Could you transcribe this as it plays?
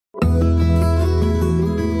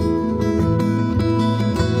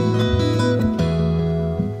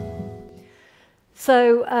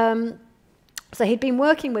So he'd been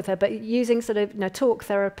working with her, but using sort of talk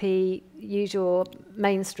therapy, usual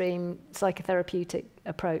mainstream psychotherapeutic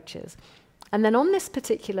approaches. And then on this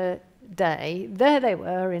particular day, there they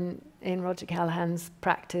were in Roger Callaghan's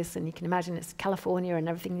practice, and you can imagine it's California and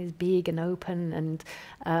everything is big and open,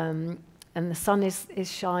 and the sun is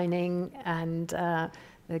shining, and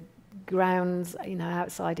the grounds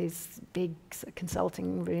outside his big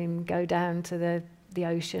consulting room go down to the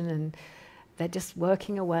ocean, and they're just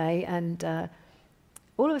working away. And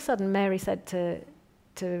all of a sudden Mary said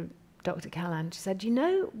to Dr. Callaghan, she said,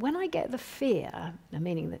 when I get the fear,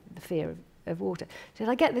 meaning the fear of water, she said,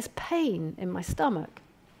 I get this pain in my stomach.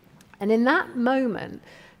 And in that moment,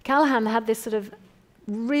 Callaghan had this sort of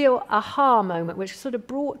real aha moment, which sort of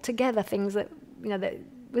brought together things that, that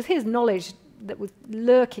was his knowledge that was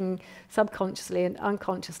lurking subconsciously and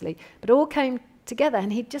unconsciously, but all came together,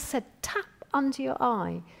 and he just said, tap under your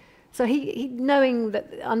eye. So he knowing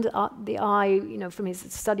that under the eye, from his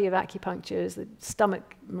study of acupuncture, is the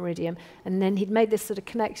stomach meridian, and then he'd made this sort of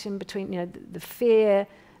connection between, the fear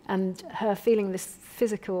and her feeling this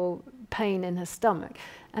physical pain in her stomach.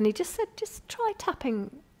 And he just said, just try tapping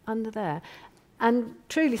under there. And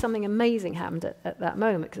truly something amazing happened at that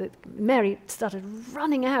moment, because Mary started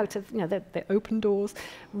running out of, the open doors,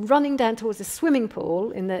 running down towards the swimming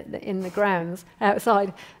pool in the grounds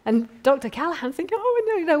outside. And Dr. Callaghan thinking,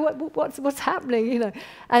 oh, what's happening,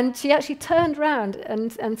 And she actually turned around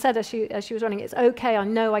and said as she was running, it's okay, I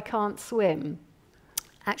know I can't swim.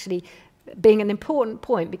 Actually, being an important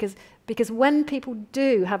point, because when people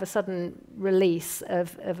do have a sudden release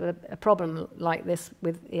of a problem like this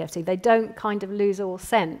with EFT, they don't kind of lose all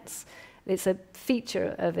sense. It's a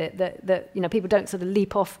feature of it that people don't sort of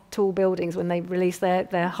leap off tall buildings when they release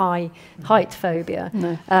their high height phobia.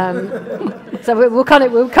 No. So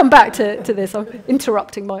we'll come back to this. I'm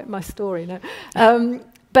interrupting my story now.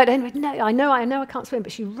 But anyway, no, I know I can't swim.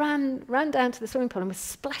 But she ran down to the swimming pool and was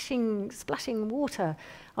splashing water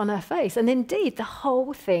on her face. And indeed, the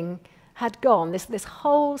whole thing had gone. This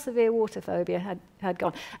whole severe water phobia had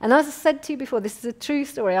gone. And as I said to you before, this is a true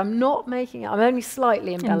story. I'm not making it. I'm only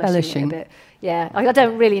slightly embellishing it a bit. Yeah, I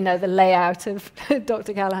don't really know the layout of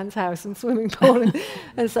Dr. Callaghan's house and swimming pool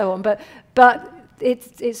and so on. But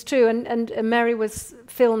it's true. And Mary was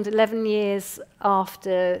filmed 11 years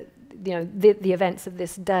after the events of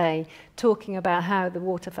this day, talking about how the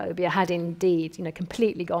water phobia had indeed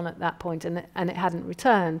completely gone at that point, and it hadn't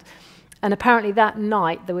returned. And apparently that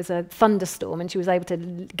night there was a thunderstorm, and she was able to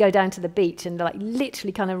go down to the beach and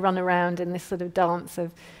literally kind of run around in this sort of dance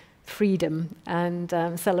of freedom and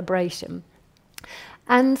celebration.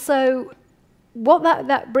 And so what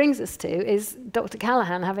that brings us to is Dr.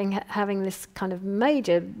 Callaghan having this kind of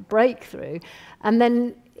major breakthrough, and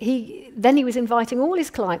then he was inviting all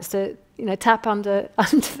his clients to tap under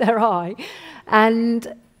their eye,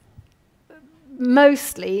 and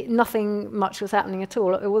mostly nothing much was happening at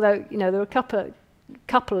all, although there were a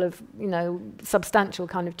couple of substantial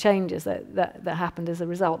kind of changes that happened as a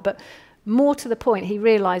result. But more to the point, he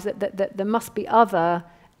realized that there must be other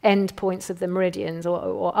end points of the meridians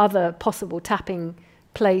or other possible tapping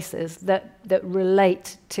places that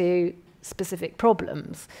relate to specific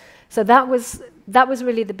problems. So that was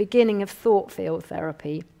really the beginning of thought field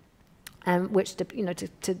therapy, which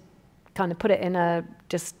to kind of put it in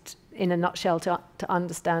a nutshell to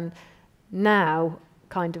understand now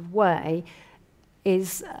kind of way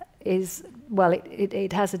is well,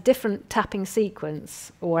 it has a different tapping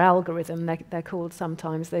sequence or algorithm, they're called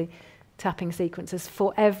sometimes, the tapping sequences,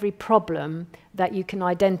 for every problem that you can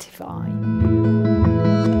identify.